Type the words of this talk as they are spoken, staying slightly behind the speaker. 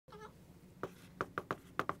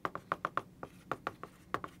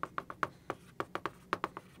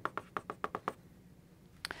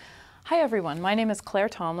Hi everyone, my name is Claire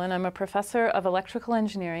Tomlin. I'm a professor of electrical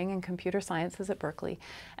engineering and computer sciences at Berkeley.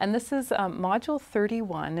 And this is module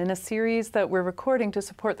 31 in a series that we're recording to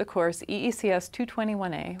support the course EECS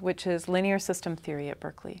 221A, which is Linear System Theory at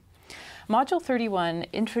Berkeley. Module 31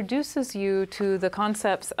 introduces you to the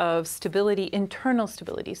concepts of stability, internal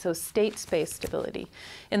stability, so state space stability.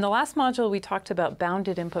 In the last module, we talked about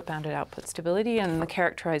bounded input, bounded output stability and the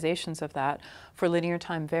characterizations of that for linear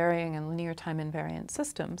time varying and linear time invariant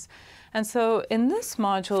systems. And so in this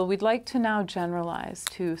module, we'd like to now generalize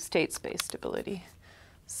to state space stability.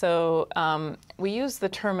 So we use the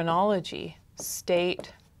terminology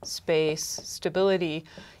state space stability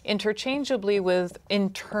interchangeably with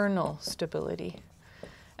internal stability.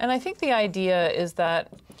 And I think the idea is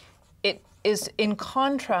that it is in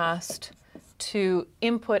contrast to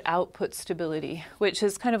input-output stability, which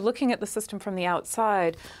is kind of looking at the system from the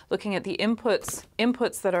outside, looking at the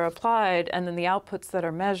inputs that are applied, and then the outputs that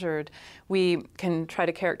are measured. We can try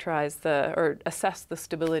to characterize or assess the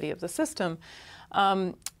stability of the system.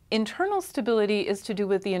 Internal stability is to do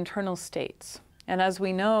with the internal states. And as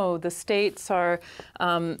we know, the states are,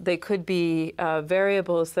 they could be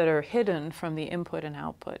variables that are hidden from the input and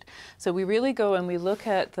output. So we really go and we look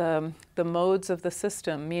at the modes of the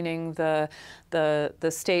system, meaning the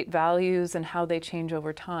state values and how they change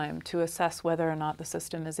over time to assess whether or not the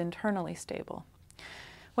system is internally stable.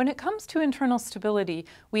 When it comes to internal stability,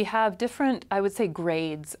 we have different, I would say,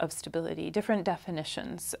 grades of stability, different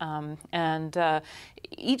definitions, and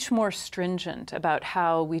each more stringent about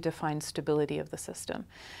how we define stability of the system.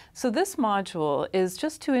 So this module is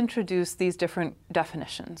just to introduce these different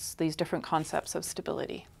definitions, these different concepts of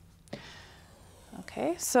stability.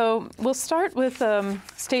 Okay, so we'll start with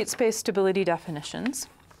state space stability definitions.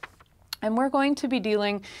 And we're going to be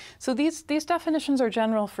dealing, so these definitions are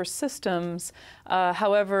general for systems.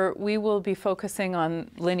 However, we will be focusing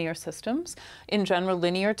on linear systems, in general,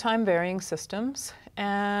 linear time varying systems.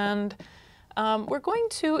 And we're going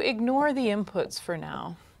to ignore the inputs for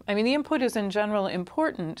now. I mean, the input is in general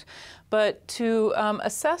important, but to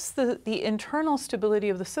assess the internal stability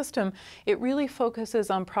of the system, it really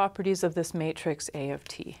focuses on properties of this matrix A of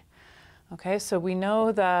t. Okay, so we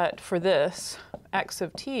know that for this, x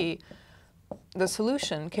of t, the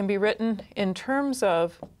solution can be written in terms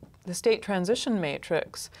of the state transition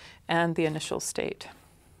matrix and the initial state.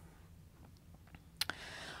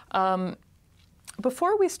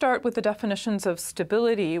 Before we start with the definitions of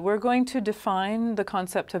stability, we're going to define the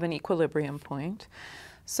concept of an equilibrium point.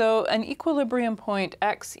 So an equilibrium point,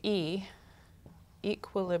 XE,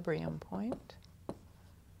 equilibrium point,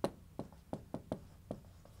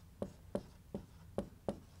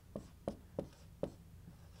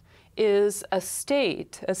 is a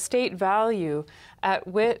state value at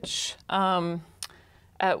which A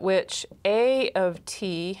of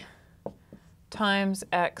t times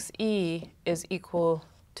xe is equal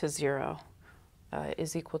to 0,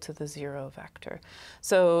 is equal to the 0 vector.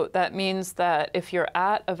 So that means that if you're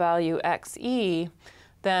at a value xe,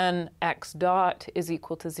 then x dot is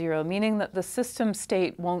equal to 0, meaning that the system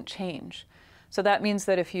state won't change. So that means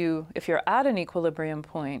that if you're at an equilibrium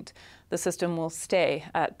point, the system will stay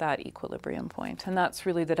at that equilibrium point. And that's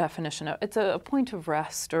really the definition of it's a point of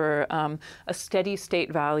rest or a steady state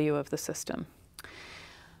value of the system.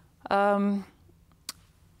 For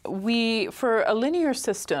a linear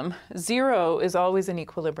system, 0 is always an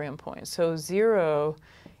equilibrium point. So 0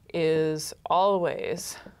 is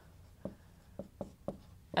always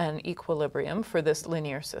an equilibrium for this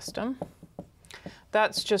linear system.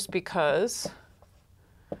 That's just because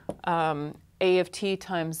A of t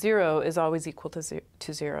times 0 is always equal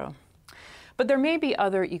to 0. But there may be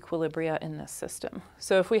other equilibria in this system.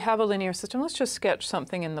 So if we have a linear system, let's just sketch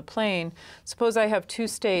something in the plane. Suppose I have two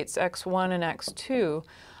states, x1 and x2.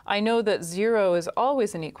 I know that 0 is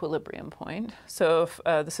always an equilibrium point. So if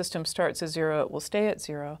the system starts at 0, it will stay at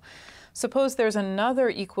 0. Suppose there's another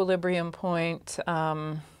equilibrium point,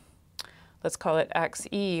 let's call it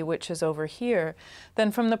xe, which is over here,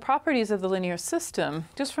 then from the properties of the linear system,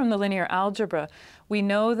 just from the linear algebra, we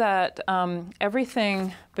know that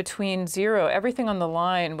everything between 0, everything on the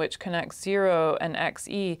line which connects 0 and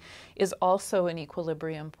xe is also an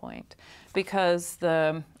equilibrium point, because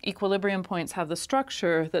the equilibrium points have the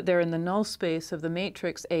structure that they're in the null space of the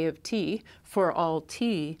matrix A of t for all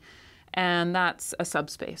t, and that's a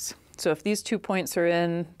subspace. So if these 2 points are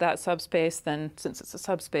in that subspace, then since it's a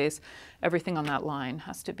subspace, everything on that line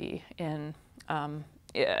has to be in an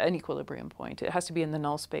equilibrium point. It has to be in the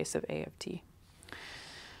null space of A of t.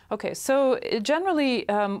 Okay, so generally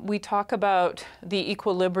we talk about the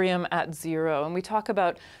equilibrium at zero, and we talk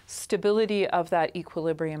about stability of that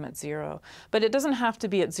equilibrium at zero. But it doesn't have to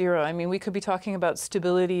be at zero. I mean, we could be talking about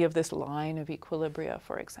stability of this line of equilibria,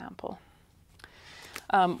 for example.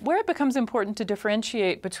 Where it becomes important to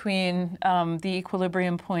differentiate between the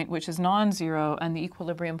equilibrium point, which is non-zero, and the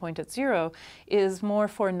equilibrium point at zero, is more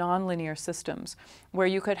for nonlinear systems, where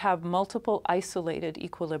you could have multiple isolated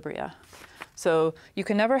equilibria. So you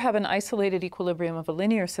can never have an isolated equilibrium of a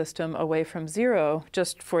linear system away from zero,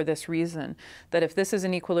 just for this reason, that if this is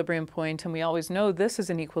an equilibrium point, and we always know this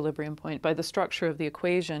is an equilibrium point, by the structure of the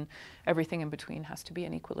equation, everything in between has to be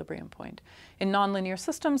an equilibrium point. In nonlinear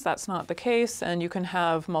systems, that's not the case, and you can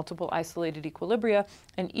have multiple isolated equilibria,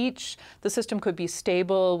 and the system could be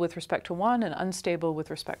stable with respect to one and unstable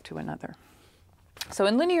with respect to another. So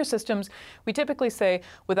in linear systems, we typically say,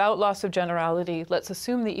 without loss of generality, let's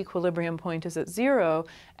assume the equilibrium point is at zero,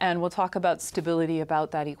 and we'll talk about stability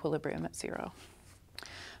about that equilibrium at zero.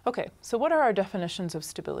 Okay, so what are our definitions of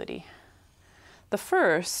stability? The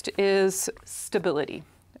first is stability,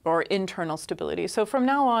 or internal stability. So from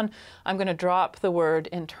now on, I'm going to drop the word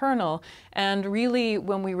internal, and really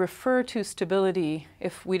when we refer to stability,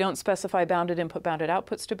 if we don't specify bounded input, bounded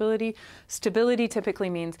output stability, stability typically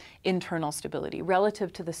means internal stability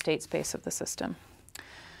relative to the state space of the system.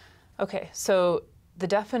 Okay, so the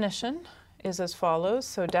definition is as follows.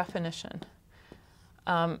 So definition,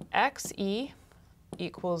 xe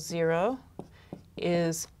equals 0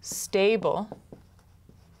 is stable,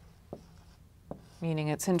 meaning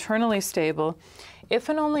it's internally stable, if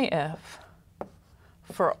and only if,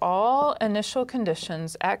 for all initial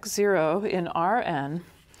conditions x0 in Rn,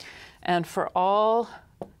 and for all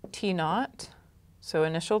t0, so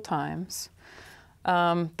initial times,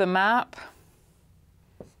 the map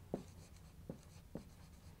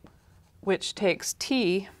which takes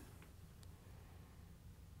t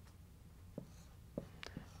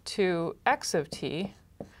to x of t,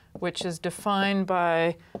 which is defined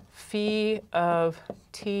by phi of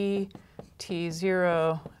t,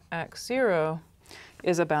 t0, x0,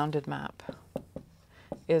 is a bounded map,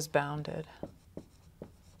 is bounded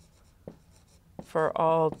for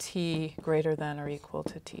all t greater than or equal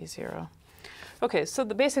to t0. Okay, so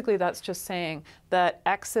basically that's just saying that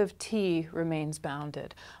x of t remains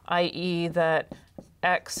bounded, i.e. that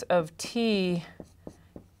x of t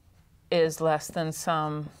is less than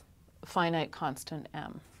some finite constant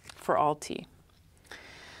m for all t.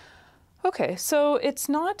 Okay, so it's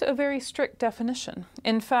not a very strict definition.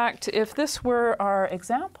 In fact, if this were our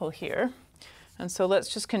example here, and so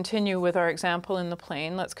let's just continue with our example in the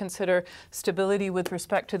plane. Let's consider stability with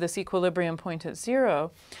respect to this equilibrium point at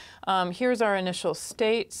zero. Here's our initial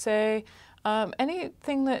state, say.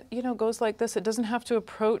 Anything that goes like this, it doesn't have to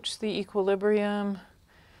approach the equilibrium.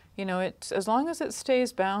 As long as it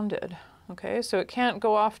stays bounded. Okay, so it can't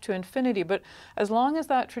go off to infinity, but as long as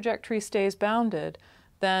that trajectory stays bounded,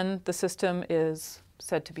 then the system is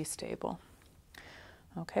said to be stable.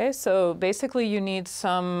 Okay, so basically you need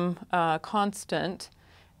some constant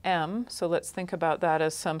m, so let's think about that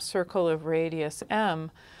as some circle of radius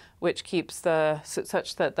m, which keeps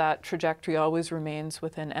such that that trajectory always remains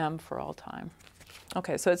within m for all time.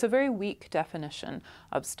 Okay, so it's a very weak definition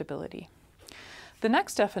of stability. The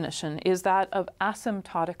next definition is that of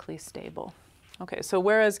asymptotically stable. Okay, so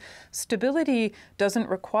whereas stability doesn't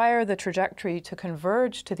require the trajectory to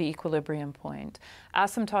converge to the equilibrium point,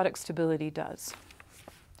 asymptotic stability does.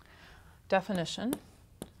 Definition,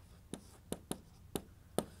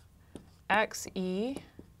 xe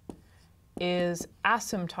is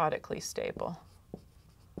asymptotically stable.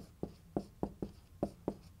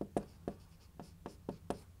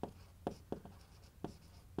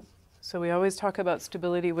 So we always talk about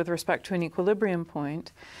stability with respect to an equilibrium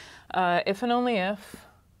point. If and only if,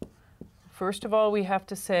 first of all, we have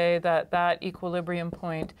to say that that equilibrium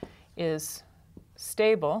point is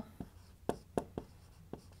stable.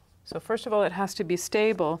 So first of all, it has to be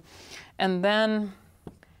stable. And then,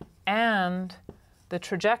 and the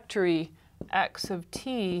trajectory x of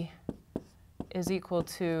t is equal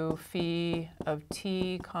to phi of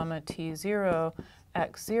t comma t0,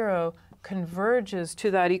 x0, converges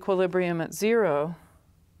to that equilibrium at 0,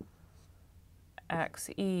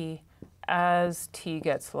 xe, as t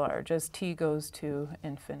gets large, as t goes to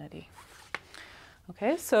infinity.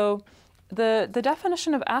 Okay, so the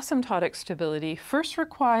definition of asymptotic stability first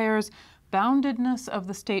requires boundedness of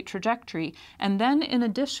the state trajectory, and then in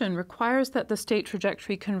addition requires that the state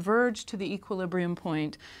trajectory converge to the equilibrium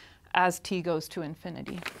point as t goes to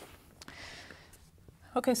infinity.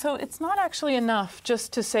 Okay, so it's not actually enough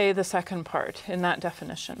just to say the second part in that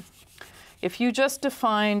definition. if you just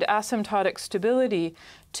defined asymptotic stability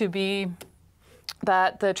to be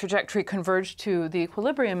that the trajectory converged to the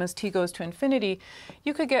equilibrium as t goes to infinity,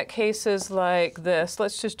 you could get cases like this.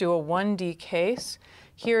 Let's just do a 1D case.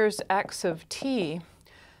 Here's x of t.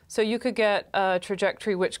 So you could get a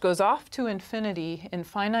trajectory which goes off to infinity in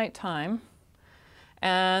finite time,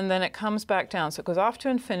 and then it comes back down. So it goes off to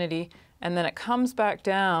infinity, and then it comes back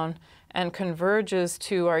down and converges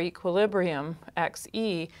to our equilibrium,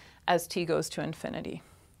 xe, as t goes to infinity.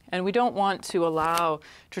 And we don't want to allow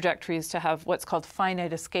trajectories to have what's called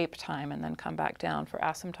finite escape time and then come back down for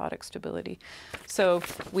asymptotic stability. So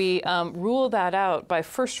we rule that out by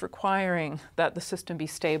first requiring that the system be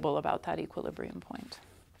stable about that equilibrium point.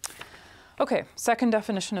 Okay, second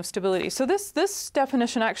definition of stability. So this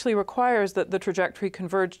definition actually requires that the trajectory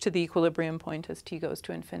converge to the equilibrium point as t goes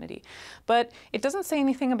to infinity. But it doesn't say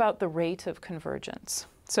anything about the rate of convergence.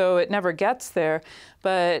 So it never gets there,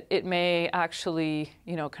 but it may actually,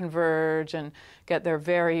 converge and get there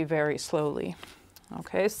very, very slowly.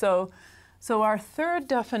 Okay, so our third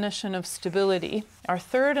definition of stability, our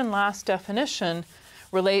third and last definition,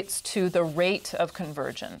 relates to the rate of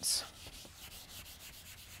convergence.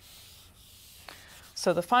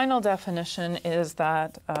 So the final definition is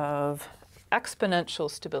that of exponential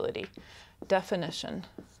stability. Definition: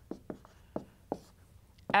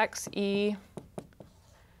 xe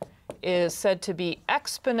is said to be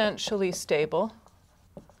exponentially stable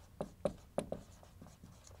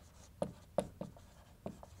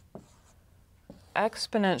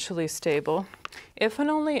if and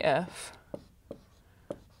only if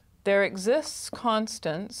there exists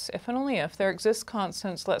constants,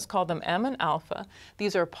 let's call them m and alpha.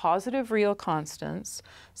 These are positive real constants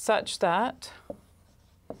such that,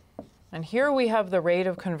 and here we have the rate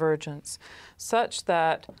of convergence, such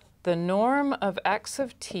that the norm of x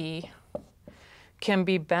of t can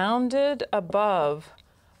be bounded above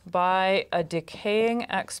by a decaying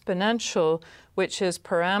exponential which is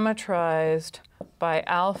parametrized by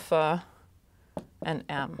alpha and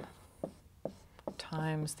m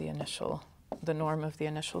times the norm of the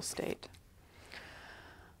initial state.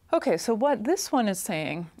 Okay, so what this one is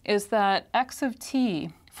saying is that x of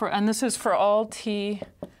t, and this is for all t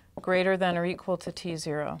greater than or equal to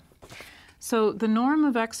t0. So the norm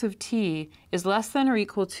of x of t is less than or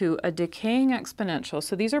equal to a decaying exponential.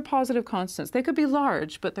 So these are positive constants. They could be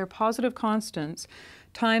large, but they're positive constants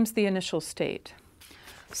times the initial state.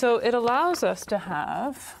 So it allows us to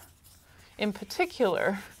have, in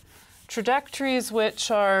particular, trajectories which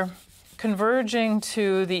are converging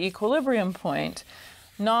to the equilibrium point,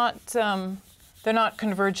 they're not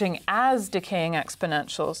converging as decaying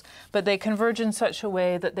exponentials, but they converge in such a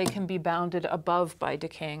way that they can be bounded above by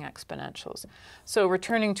decaying exponentials. So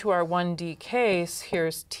returning to our 1D case,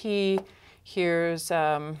 here's t, here's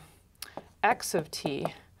x of t.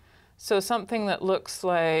 So something that looks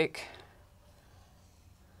like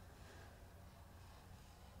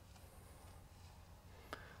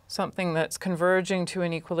something that's converging to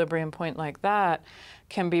an equilibrium point like that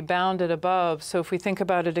can be bounded above. So if we think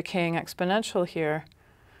about a decaying exponential here,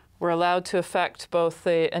 we're allowed to affect both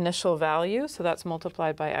the initial value, so that's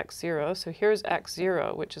multiplied by x0. So here's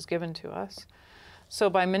x0, which is given to us. So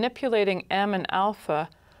by manipulating m and alpha,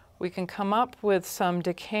 we can come up with some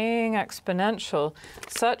decaying exponential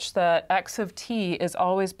such that x of t is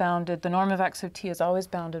always bounded, the norm of x of t is always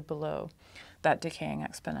bounded below that decaying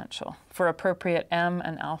exponential for appropriate m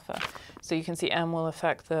and alpha. So you can see m will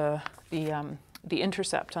affect the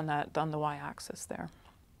intercept on the y-axis there.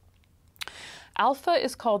 Alpha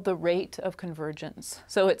is called the rate of convergence.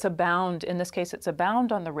 So it's a bound, in this case it's a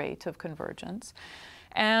bound on the rate of convergence.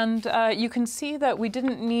 And you can see that we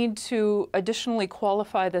didn't need to additionally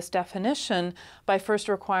qualify this definition by first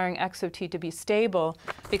requiring x of t to be stable,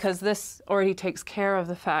 because this already takes care of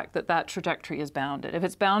the fact that that trajectory is bounded. If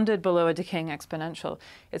it's bounded below a decaying exponential,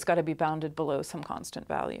 it's got to be bounded below some constant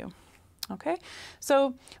value. Okay,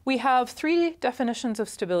 so we have three definitions of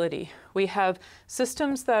stability. We have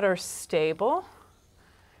systems that are stable,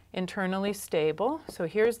 internally stable. So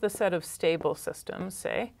here's the set of stable systems,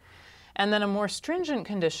 say. And then a more stringent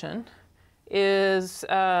condition is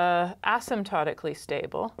asymptotically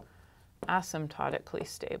stable.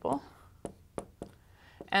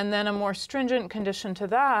 And then a more stringent condition to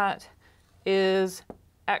that is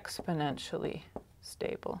exponentially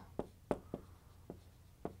stable.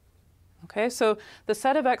 Okay, so the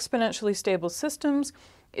set of exponentially stable systems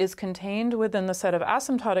is contained within the set of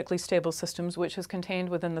asymptotically stable systems, which is contained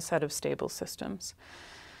within the set of stable systems.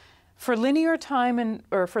 For linear time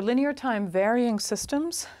for linear time varying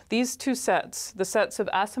systems, these two sets, the sets of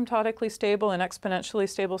asymptotically stable and exponentially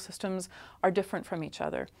stable systems, are different from each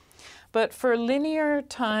other. But for linear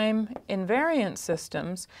time invariant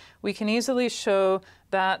systems, we can easily show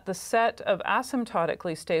that the set of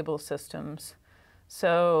asymptotically stable systems,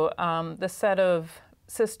 so the set of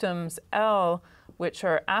systems L which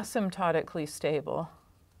are asymptotically stable,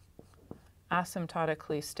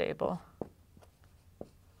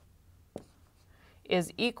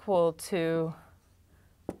 is equal to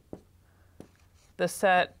the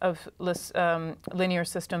set of linear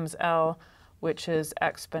systems L, which is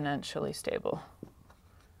exponentially stable.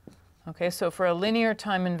 Okay, so for a linear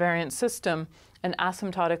time invariant system, an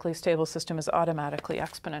asymptotically stable system is automatically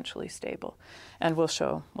exponentially stable, and we'll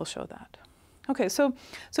show that. Okay, so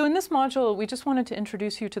in this module, we just wanted to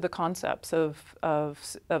introduce you to the concepts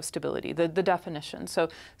of stability, the definition. So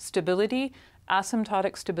stability,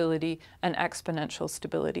 asymptotic stability, and exponential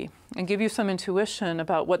stability, and give you some intuition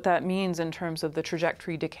about what that means in terms of the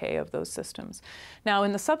trajectory decay of those systems. Now,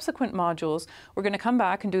 in the subsequent modules, we're going to come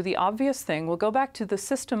back and do the obvious thing. We'll go back to the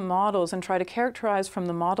system models and try to characterize from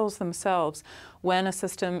the models themselves when a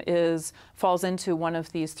system falls into one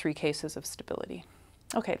of these three cases of stability.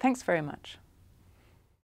 Okay, thanks very much.